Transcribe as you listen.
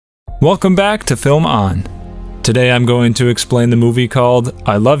Welcome back to Film On. Today I'm going to explain the movie called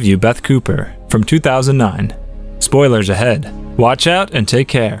I Love You, Beth Cooper from 2009. Spoilers ahead. Watch out and take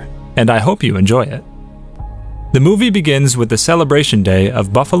care, and I hope you enjoy it. The movie begins with the celebration day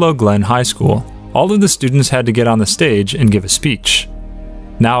of Buffalo Glen High School. All of the students had to get on the stage and give a speech.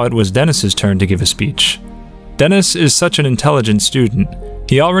 Now it was Dennis's turn to give a speech. Dennis is such an intelligent student.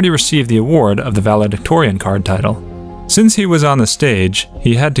 He already received the award of the valedictorian card title. Since he was on the stage,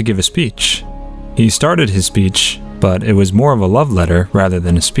 he had to give a speech. He started his speech, but it was more of a love letter rather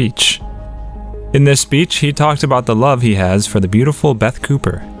than a speech. In this speech, he talked about the love he has for the beautiful Beth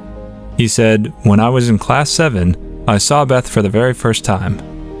Cooper. He said, "When I was in class 7, I saw Beth for the very first time.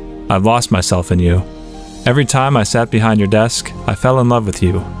 I've lost myself in you. Every time I sat behind your desk, I fell in love with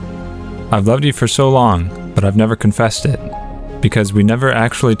you. I've loved you for so long, but I've never confessed it, because we never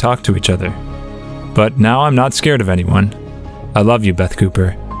actually talked to each other. But now I'm not scared of anyone. I love you, Beth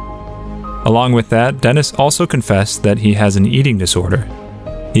Cooper." Along with that, Dennis also confessed that he has an eating disorder.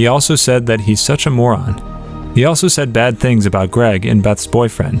 He also said that he's such a moron. He also said bad things about Greg and Beth's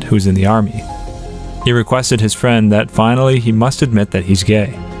boyfriend, who's in the army. He requested his friend that finally he must admit that he's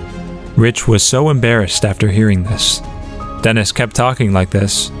gay. Rich was so embarrassed after hearing this. Dennis kept talking like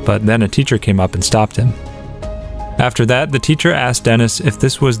this, but then a teacher came up and stopped him. After that, the teacher asked Dennis if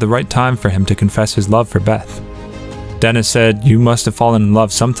this was the right time for him to confess his love for Beth. Dennis said, "You must have fallen in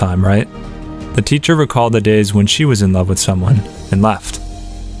love sometime, right?" The teacher recalled the days when she was in love with someone, and left.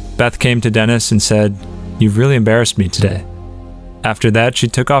 Beth came to Dennis and said, "You've really embarrassed me today." After that, she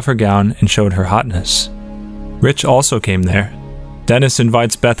took off her gown and showed her hotness. Rich also came there. Dennis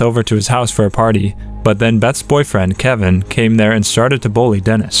invites Beth over to his house for a party, but then Beth's boyfriend, Kevin, came there and started to bully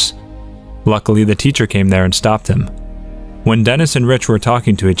Dennis. Luckily, the teacher came there and stopped him. When Dennis and Rich were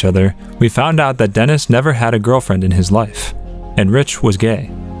talking to each other, we found out that Dennis never had a girlfriend in his life, and Rich was gay.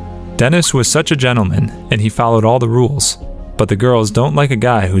 Dennis was such a gentleman, and he followed all the rules, but the girls don't like a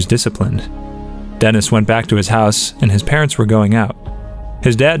guy who's disciplined. Dennis went back to his house, and his parents were going out.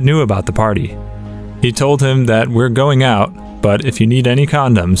 His dad knew about the party. He told him that we're going out, but if you need any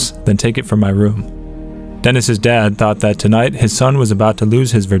condoms, then take it from my room. Dennis's dad thought that tonight his son was about to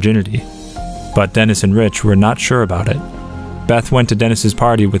lose his virginity. But Dennis and Rich were not sure about it. Beth went to Dennis's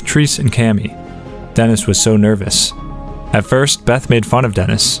party with Treese and Cammie. Dennis was so nervous. At first, Beth made fun of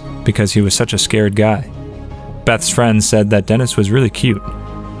Dennis because he was such a scared guy. Beth's friends said that Dennis was really cute.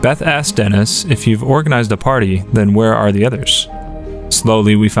 Beth asked Dennis, "If you've organized a party, then where are the others?"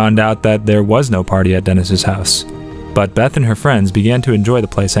 Slowly, we found out that there was no party at Dennis's house, but Beth and her friends began to enjoy the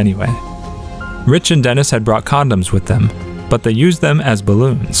place anyway. Rich and Dennis had brought condoms with them, but they used them as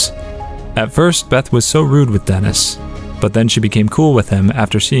balloons. At first, Beth was so rude with Dennis, but then she became cool with him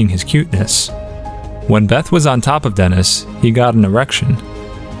after seeing his cuteness. When Beth was on top of Dennis, he got an erection.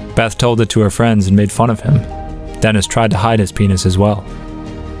 Beth told it to her friends and made fun of him. Dennis tried to hide his penis as well.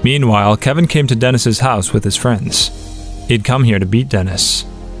 Meanwhile, Kevin came to Dennis's house with his friends. He'd come here to beat Dennis.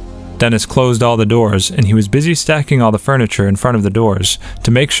 Dennis closed all the doors, and he was busy stacking all the furniture in front of the doors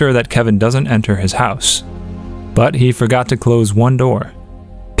to make sure that Kevin doesn't enter his house. But he forgot to close one door.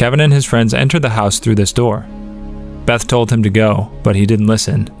 Kevin and his friends entered the house through this door. Beth told him to go, but he didn't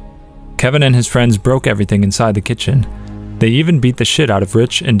listen. Kevin and his friends broke everything inside the kitchen. They even beat the shit out of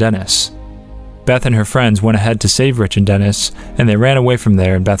Rich and Dennis. Beth and her friends went ahead to save Rich and Dennis, and they ran away from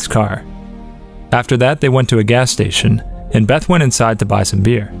there in Beth's car. After that, they went to a gas station, and Beth went inside to buy some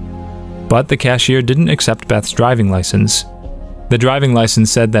beer. But the cashier didn't accept Beth's driving license. The driving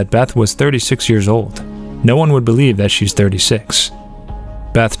license said that Beth was 36 years old. No one would believe that she's 36.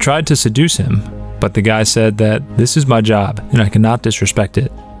 Beth tried to seduce him, but the guy said that this is my job and I cannot disrespect it.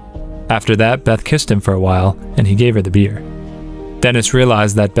 After that, Beth kissed him for a while and he gave her the beer. Dennis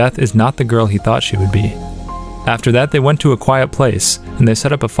realized that Beth is not the girl he thought she would be. After that, they went to a quiet place and they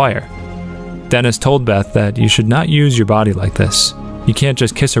set up a fire. Dennis told Beth that you should not use your body like this. You can't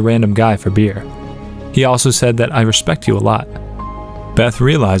just kiss a random guy for beer. He also said that I respect you a lot. Beth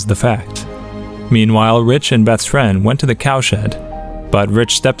realized the fact. Meanwhile, Rich and Beth's friend went to the cowshed. But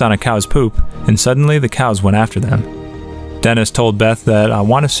Rich stepped on a cow's poop, and suddenly the cows went after them. Dennis told Beth that I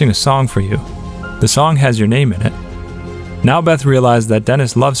want to sing a song for you. The song has your name in it. Now Beth realized that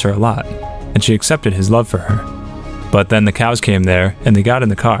Dennis loves her a lot, and she accepted his love for her. But then the cows came there, and they got in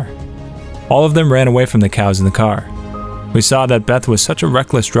the car. All of them ran away from the cows in the car. We saw that Beth was such a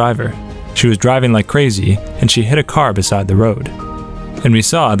reckless driver. She was driving like crazy, and she hit a car beside the road. And we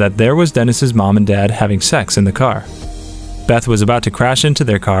saw that there was Dennis's mom and dad having sex in the car. Beth was about to crash into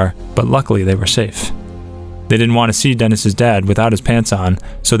their car, but luckily they were safe. They didn't want to see Dennis's dad without his pants on,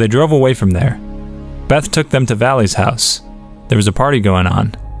 so they drove away from there. Beth took them to Valley's house. There was a party going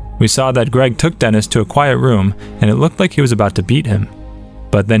on. We saw that Greg took Dennis to a quiet room and it looked like he was about to beat him.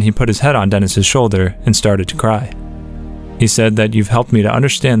 But then he put his head on Dennis's shoulder and started to cry. He said that you've helped me to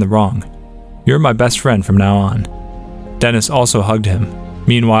understand the wrong. You're my best friend from now on. Dennis also hugged him.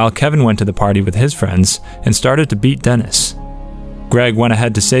 Meanwhile, Kevin went to the party with his friends and started to beat Dennis. Greg went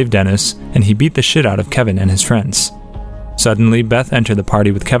ahead to save Dennis and he beat the shit out of Kevin and his friends. Suddenly, Beth entered the party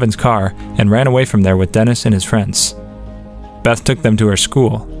with Kevin's car and ran away from there with Dennis and his friends. Beth took them to her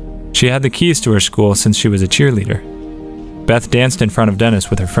school. She had the keys to her school since she was a cheerleader. Beth danced in front of Dennis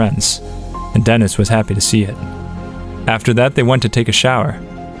with her friends, and Dennis was happy to see it. After that, they went to take a shower.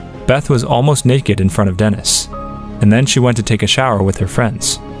 Beth was almost naked in front of Dennis, and then she went to take a shower with her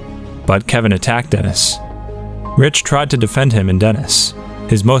friends. But Kevin attacked Dennis. Rich tried to defend him and Dennis.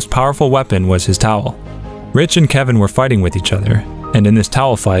 His most powerful weapon was his towel. Rich and Kevin were fighting with each other, and in this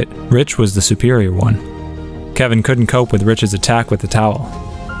towel fight, Rich was the superior one. Kevin couldn't cope with Rich's attack with the towel.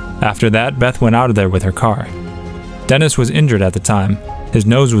 After that, Beth went out of there with her car. Dennis was injured at the time. His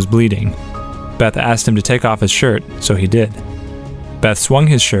nose was bleeding. Beth asked him to take off his shirt, so he did. Beth swung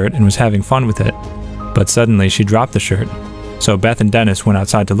his shirt and was having fun with it, but suddenly she dropped the shirt, so Beth and Dennis went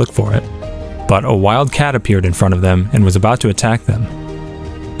outside to look for it. But a wild cat appeared in front of them and was about to attack them.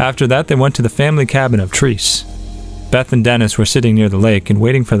 After that, they went to the family cabin of Treese. Beth and Dennis were sitting near the lake and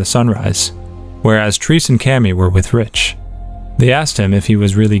waiting for the sunrise, whereas Treese and Cammie were with Rich. They asked him if he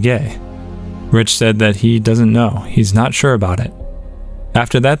was really gay. Rich said that he doesn't know, he's not sure about it.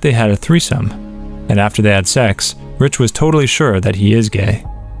 After that, they had a threesome, and after they had sex, Rich was totally sure that he is gay.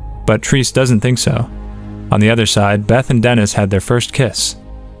 But Treese doesn't think so. On the other side, Beth and Dennis had their first kiss.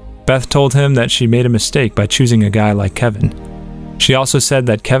 Beth told him that she made a mistake by choosing a guy like Kevin. She also said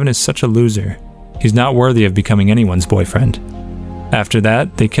that Kevin is such a loser. He's not worthy of becoming anyone's boyfriend. After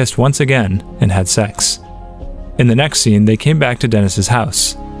that, they kissed once again and had sex. In the next scene, they came back to Dennis's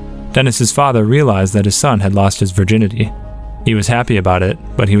house. Dennis's father realized that his son had lost his virginity. He was happy about it,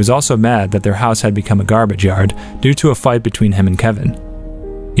 but he was also mad that their house had become a garbage yard due to a fight between him and Kevin.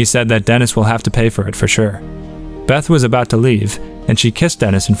 He said that Dennis will have to pay for it for sure. Beth was about to leave, and she kissed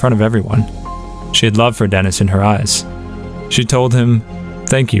Dennis in front of everyone. She had love for Dennis in her eyes. She told him,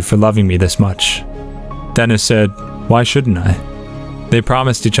 "Thank you for loving me this much." Dennis said, "Why shouldn't I?" They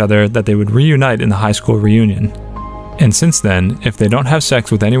promised each other that they would reunite in the high school reunion. And since then, if they don't have sex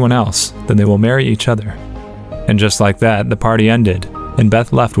with anyone else, then they will marry each other. And just like that, the party ended, and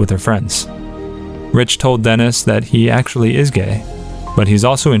Beth left with her friends. Rich told Dennis that he actually is gay, but he's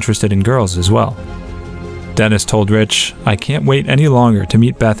also interested in girls as well. Dennis told Rich, "I can't wait any longer to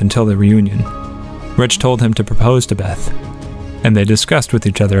meet Beth until the reunion." Rich told him to propose to Beth, and they discussed with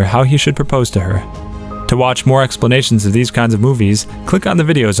each other how he should propose to her. To watch more explanations of these kinds of movies, click on the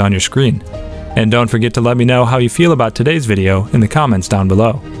videos on your screen. And don't forget to let me know how you feel about today's video in the comments down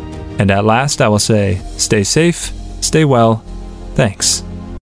below. And at last, I will say, stay safe, stay well, thanks.